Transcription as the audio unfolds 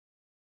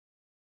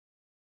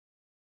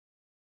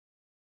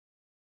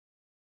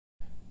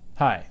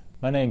Hi,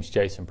 my name's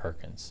Jason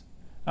Perkins.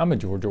 I'm a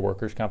Georgia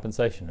workers'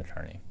 compensation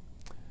attorney.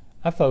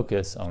 I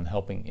focus on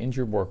helping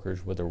injured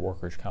workers with their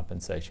workers'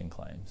 compensation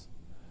claims.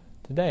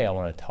 Today I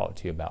want to talk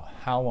to you about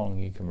how long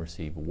you can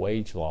receive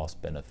wage loss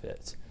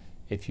benefits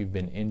if you've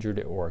been injured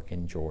at work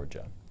in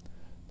Georgia.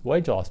 The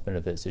wage loss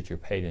benefits that you're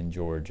paid in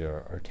Georgia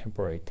are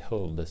temporary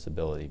total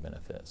disability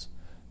benefits.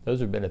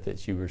 Those are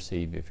benefits you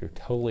receive if you're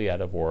totally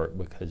out of work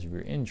because of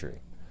your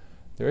injury.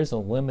 There is a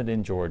limit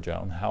in Georgia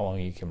on how long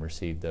you can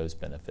receive those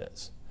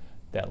benefits.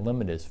 That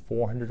limit is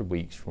 400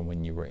 weeks from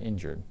when you were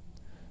injured.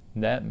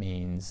 That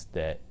means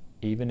that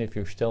even if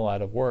you're still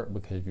out of work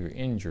because of your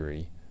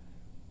injury,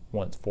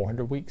 once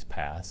 400 weeks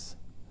pass,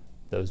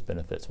 those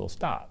benefits will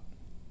stop.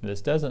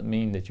 This doesn't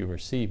mean that you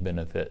receive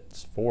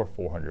benefits for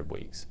 400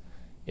 weeks.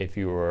 If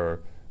you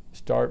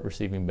start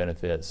receiving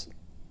benefits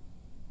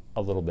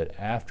a little bit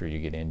after you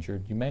get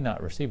injured, you may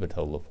not receive a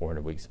total of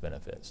 400 weeks of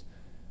benefits.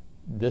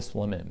 This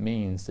limit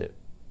means that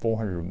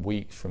 400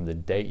 weeks from the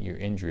date your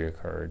injury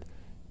occurred,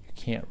 you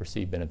can't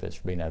receive benefits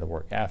for being out of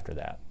work after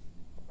that.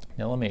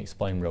 Now let me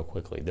explain real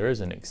quickly. There is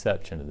an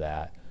exception to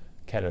that,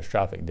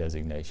 catastrophic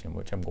designation,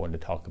 which I'm going to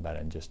talk about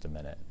in just a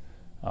minute.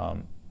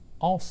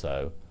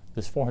 Also,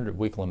 this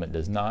 400-week limit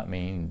does not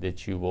mean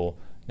that you will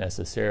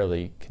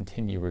necessarily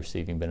continue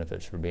receiving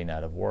benefits for being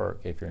out of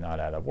work if you're not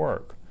out of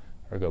work,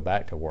 or go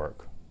back to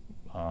work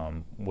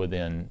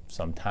within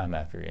some time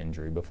after your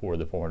injury before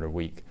the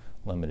 400-week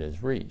limit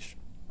is reached.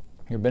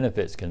 Your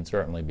benefits can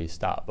certainly be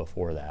stopped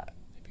before that.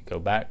 If you go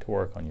back to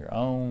work on your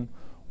own,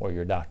 or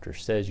your doctor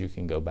says you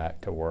can go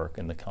back to work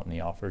and the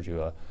company offers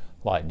you a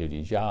light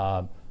duty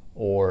job,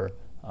 or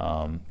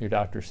your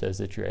doctor says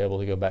that you're able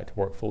to go back to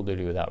work full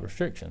duty without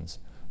restrictions.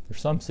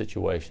 There's some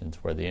situations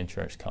where the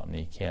insurance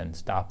company can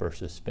stop or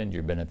suspend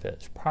your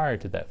benefits prior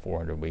to that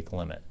 400-week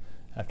limit.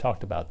 I've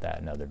talked about that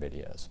in other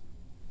videos.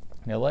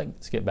 Now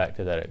let's get back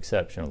to that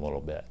exception a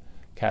little bit.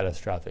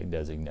 Catastrophic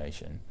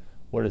designation.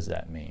 What does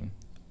that mean?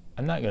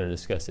 I'm not going to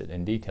discuss it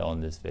in detail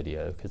in this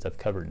video because I've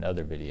covered it in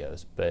other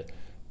videos, but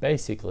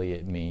basically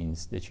it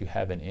means that you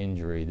have an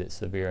injury that's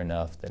severe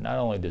enough that not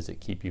only does it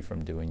keep you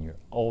from doing your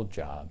old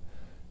job,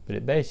 but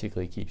it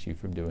basically keeps you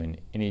from doing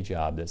any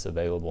job that's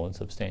available in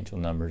substantial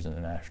numbers in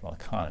the national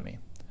economy.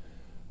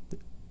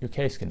 Your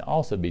case can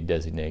also be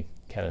designated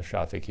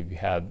catastrophic if you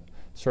have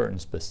certain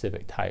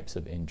specific types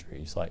of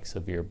injuries like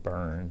severe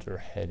burns or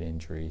head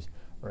injuries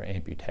or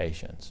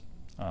amputations.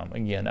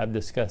 Again, I've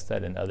discussed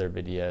that in other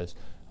videos,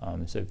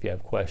 so if you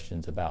have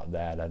questions about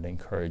that, I'd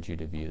encourage you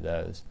to view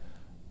those.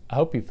 I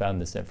hope you found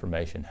this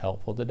information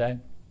helpful today.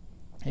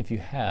 If you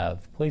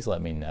have, please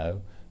let me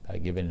know by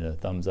giving it a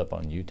thumbs up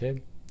on YouTube.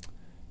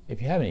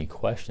 If you have any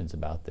questions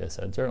about this,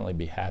 I'd certainly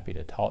be happy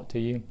to talk to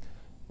you.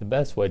 The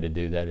best way to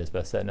do that is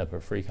by setting up a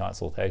free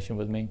consultation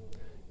with me.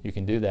 You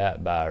can do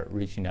that by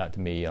reaching out to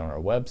me on our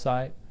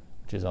website,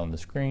 which is on the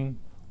screen,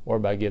 or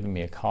by giving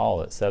me a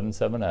call at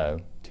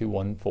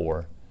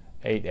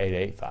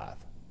 770-214-8885.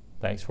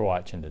 Thanks for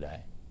watching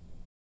today.